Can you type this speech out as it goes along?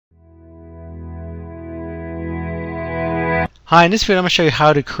Hi, in this video I'm going to show you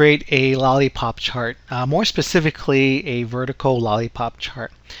how to create a lollipop chart, more specifically a vertical lollipop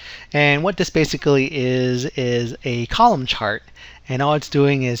chart. And what this basically is a column chart, and all it's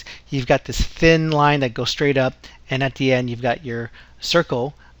doing is you've got this thin line that goes straight up, and at the end you've got your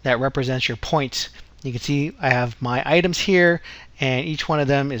circle that represents your points. You can see I have my items here, and each one of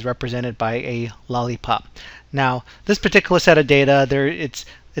them is represented by a lollipop. Now this particular set of data,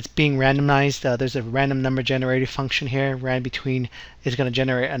 it's being randomized. There's a random number generator function here. Ran between is going to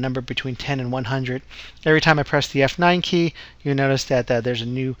generate a number between 10 and 100. Every time I press the F9 key, you notice that there's a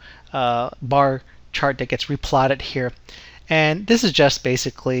new bar chart that gets replotted here. And this is just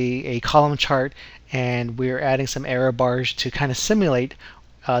basically a column chart, and we're adding some error bars to kind of simulate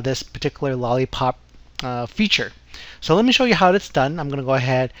this particular lollipop feature. So let me show you how it's done. I'm going to go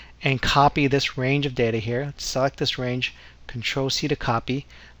ahead and copy this range of data here. Let's select this range, Control C to copy,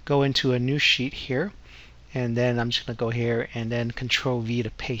 go into a new sheet here, and then I'm just going to go here and then Control V to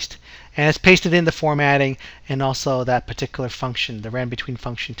paste. And it's pasted in the formatting and also that particular function, the ran between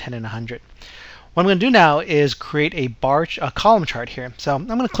function 10 and 100. What I'm going to do now is create a column chart here. So I'm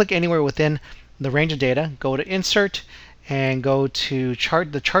going to click anywhere within the range of data, go to Insert, and go to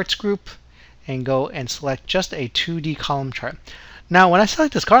the Charts group, and go and select just a 2D column chart. Now when I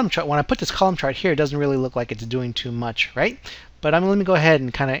select this column chart, when I put this column chart here, it doesn't really look like it's doing too much, right? But let me go ahead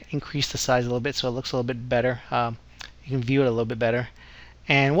and kind of increase the size a little bit so it looks a little bit better. You can view it a little bit better.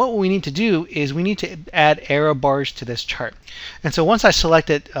 And what we need to do is we need to add arrow bars to this chart. And so once I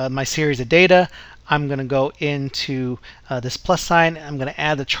selected my series of data, I'm going to go into this plus sign. I'm going to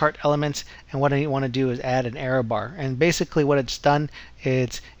add the chart elements, and what I want to do is add an arrow bar. And basically what it's done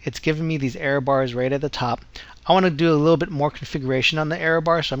is it's given me these arrow bars right at the top. I want to do a little bit more configuration on the arrow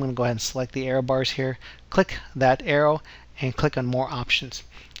bar, so I'm going to go ahead and select the arrow bars here, click that arrow, and click on more options.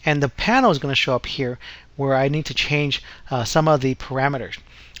 And the panel is going to show up here where I need to change some of the parameters.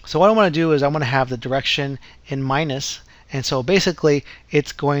 So what I want to do is I want to have the direction in minus, and so basically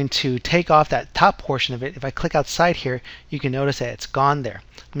it's going to take off that top portion of it. If I click outside here, you can notice that it's gone there.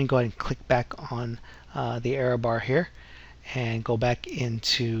 Let me go ahead and click back on the arrow bar here and go back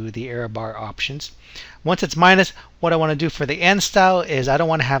into the arrow bar options. Once it's minus, what I want to do for the end style is I don't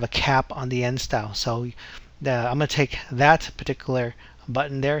want to have a cap on the end style. So I'm going to take that particular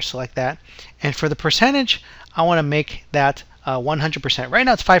button there, select that, and for the percentage, I want to make that 100%. Right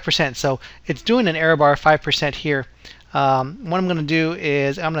now it's 5%, so it's doing an error bar 5% here. What I'm going to do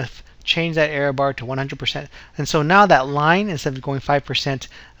is I'm going to change that error bar to 100%, and so now that line, instead of going 5%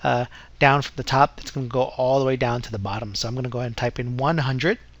 down from the top, it's going to go all the way down to the bottom. So I'm going to go ahead and type in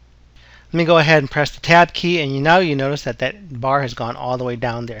 100. Let me go ahead and press the tab key, and now you notice that that bar has gone all the way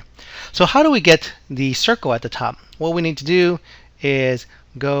down there. So how do we get the circle at the top? What we need to do is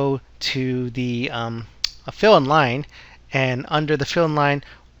go to the fill in line, and under the fill in line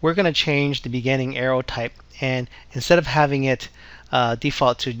we're going to change the beginning arrow type, and instead of having it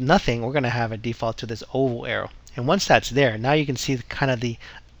default to nothing, we're going to have it default to this oval arrow. And once that's there, now you can see kind of the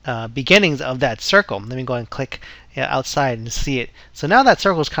beginnings of that circle. Let me go ahead and click outside and see it. So now that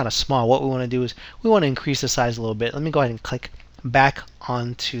circle is kind of small. What we want to do is we want to increase the size a little bit. Let me go ahead and click back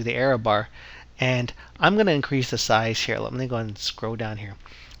onto the arrow bar, and I'm going to increase the size here. Let me go ahead and scroll down here.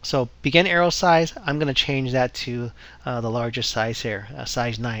 So begin arrow size, I'm going to change that to the largest size here,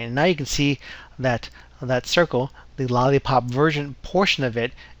 size 9. And now you can see that that circle, the lollipop version portion of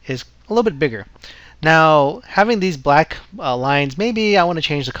it, is a little bit bigger. Now having these black lines, maybe I want to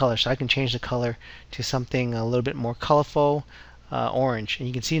change the color, so I can change the color to something a little bit more colorful, orange, and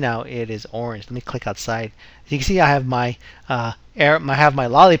you can see now it is orange. Let me click outside. You can see I have my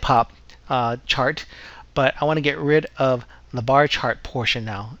lollipop chart, but I want to get rid of the bar chart portion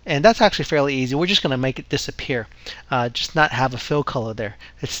now, and that's actually fairly easy. We're just going to make it disappear, just not have a fill color there.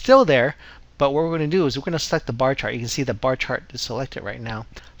 It's still there, but what we're going to do is we're going to select the bar chart. You can see the bar chart is selected right now.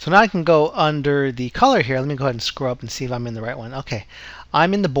 So now I can go under the color here. Let me go ahead and scroll up and see if I'm in the right one. Okay,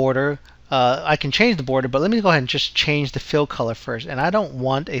 I'm in the border. I can change the border, but let me go ahead and just change the fill color first. And I don't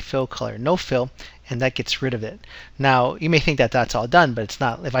want a fill color, no fill, and that gets rid of it. Now you may think that that's all done, but it's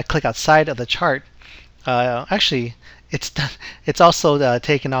not. If I click outside of the chart, actually it's done. It's also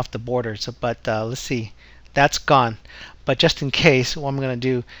taken off the border. So, but let's see, that's gone. But just in case, what I'm going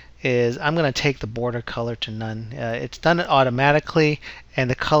to do is I'm going to take the border color to none. It's done it automatically, and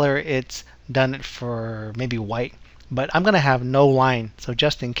the color it's done it for maybe white, but I'm going to have no line. So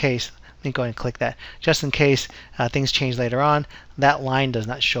just in case, let me go ahead and click that. Just in case things change later on, that line does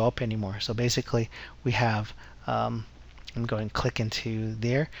not show up anymore. So basically we have, I'm going to click into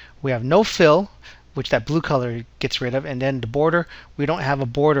there. We have no fill, which that blue color gets rid of, and then the border, we don't have a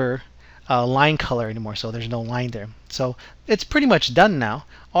border line color anymore, so there's no line there. So it's pretty much done now.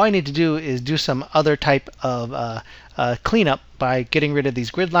 All I need to do is do some other type of cleanup by getting rid of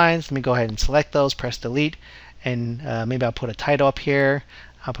these grid lines. Let me go ahead and select those, press delete, and maybe I'll put a title up here.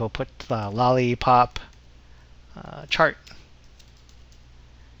 I'll put Lollipop chart,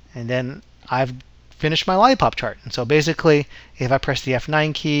 and then I've finished my Lollipop chart. And so basically, if I press the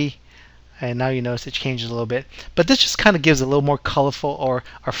F9 key, and now you notice it changes a little bit. But this just kind of gives a little more colorful or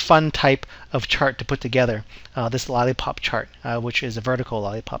fun type of chart to put together, this Lollipop chart, which is a vertical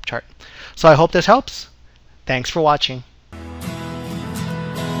Lollipop chart. So I hope this helps. Thanks for watching.